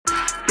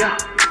Yeah,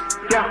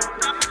 yeah,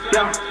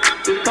 yeah.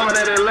 It's some of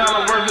that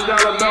Atlanta versus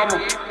Alabama.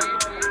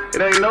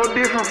 It ain't no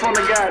different from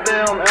the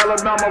goddamn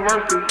Alabama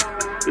versus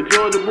the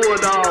Georgia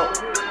Bulldogs.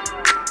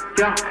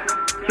 Yeah,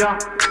 yeah.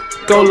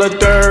 Go look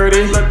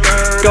dirty,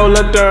 go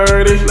look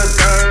dirty,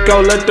 go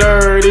look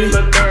dirty,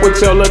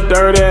 with your little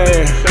dirty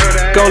ass.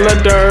 Go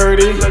look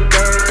dirty,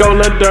 go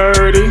look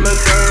dirty,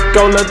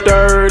 go look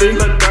dirty,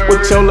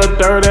 with your little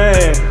dirty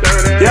ass.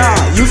 Yeah,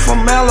 you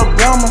from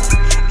Alabama,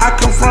 I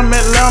come from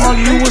Atlanta.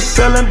 You was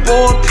selling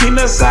boiled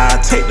peanuts,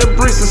 I take the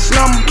bricks and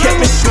slam them. Kept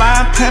me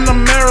slime,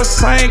 Panamera,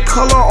 same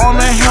color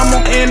on the hammer.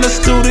 In the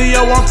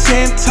studio, I'm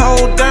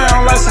 10-toe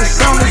down like some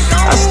summers.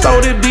 I stole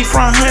this beat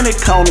from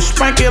Honeykombbrazy,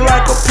 spank it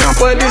like a pimp,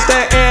 but it's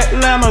that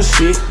Atlanta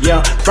shit,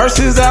 yeah.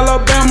 Versus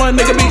Alabama,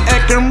 nigga be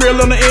acting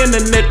real on the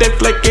internet, they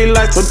flaky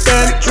like some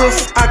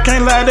dandruff. I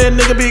can't lie, that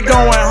nigga be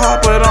going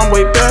hard, but I'm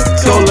way back.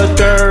 Go look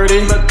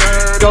dirty,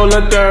 go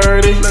look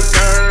dirty,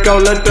 go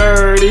look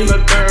dirty,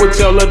 with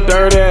your little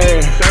dirty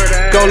ass.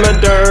 Go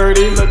look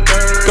dirty,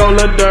 go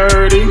look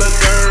dirty,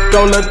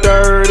 go look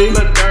dirty,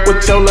 with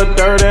your little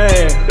dirty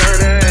ass.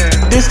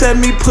 This that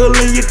me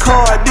pulling your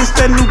card, this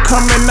that new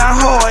coming out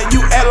hard.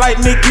 You act like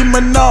Nicki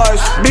Minaj,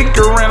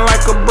 bickering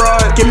like a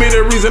broad. Give me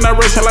the reason I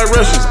rushing like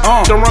Russians.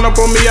 Don't run up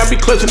on me, I be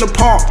clutching the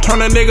pump.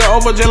 Turn a nigga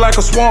over just like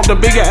a swamp. The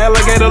bigger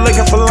alligator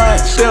looking for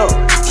lunch.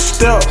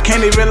 Step,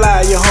 can't even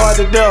lie, you're hard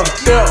to deal.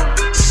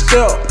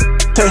 Step.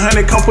 Take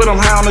honey, come put them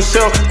high on the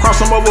shelf.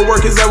 Cross them over,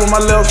 work his out with my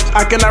left.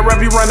 I cannot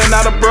rap, you running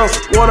out of breath.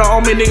 Water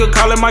on me, nigga,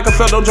 call it Michael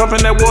Phelps. Don't jump in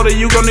that water,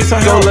 you gon' need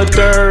some help. Go look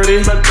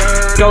dirty,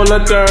 go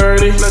look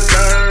dirty,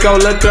 go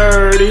look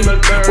dirty,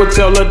 with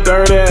your little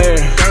dirty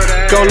ass.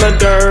 Go look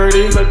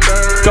dirty,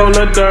 go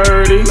look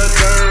dirty,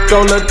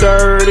 go look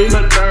dirty,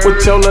 with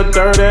your little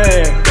dirty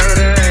ass.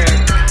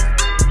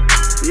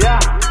 Yeah,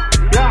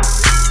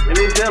 and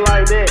it's just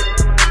like that.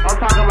 I'm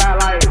talking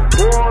about like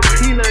boiled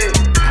peanut,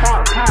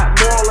 hot pot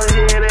boiler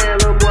head ass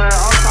little boy.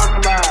 I'm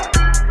talking about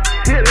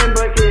chitlin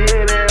bucket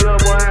head ass little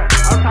boy.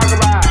 I'm talking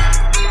about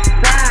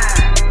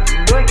side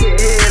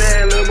bucket head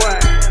ass little boy.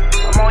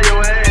 I'm on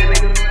your ass,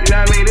 nigga. You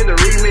know what I mean? This the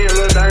remix a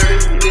little dirty.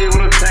 You dig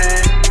what I'm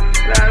saying?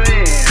 You know what I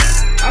mean?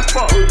 I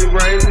fuck with you,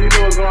 Brazy. You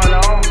know what's going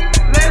on.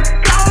 Let's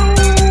go!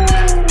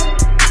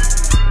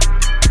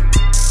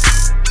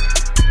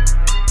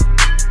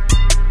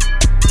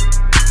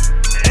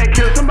 And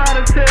can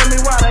somebody tell me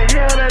why the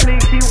hell that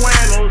nigga keep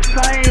wearing those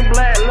same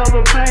black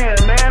leather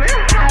pants, man? It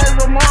has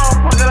a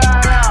motherfucker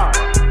out now.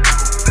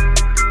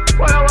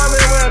 Well, I've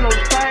been wearing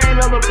those same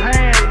leather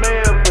pants,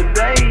 man, for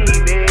days,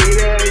 man. You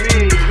know what I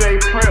mean? Jay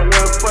Print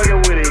wasn't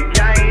fucking with it.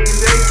 Gang,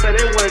 they said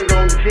they wasn't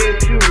gonna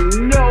jet you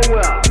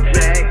nowhere,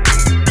 Jack.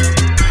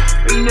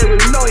 You nigga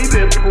know he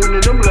been pulling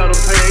them leather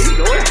pants.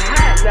 You know it's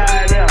hot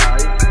down there.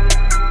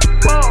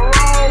 What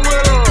wrong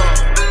with her?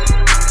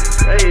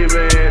 Hey,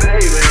 man,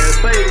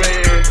 say,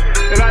 man.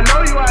 And I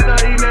know you out there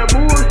eating that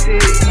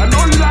bullshit. I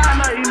know you out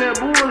there eating that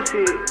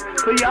bullshit.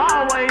 Cause you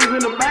always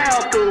in the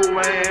bathroom,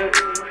 man.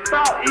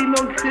 Stop eating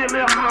them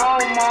chitlin,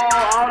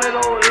 Hallmark, all that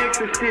old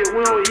extra shit we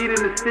don't eat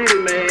in the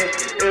city, man.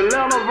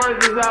 Atlanta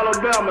versus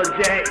Alabama,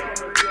 Jack.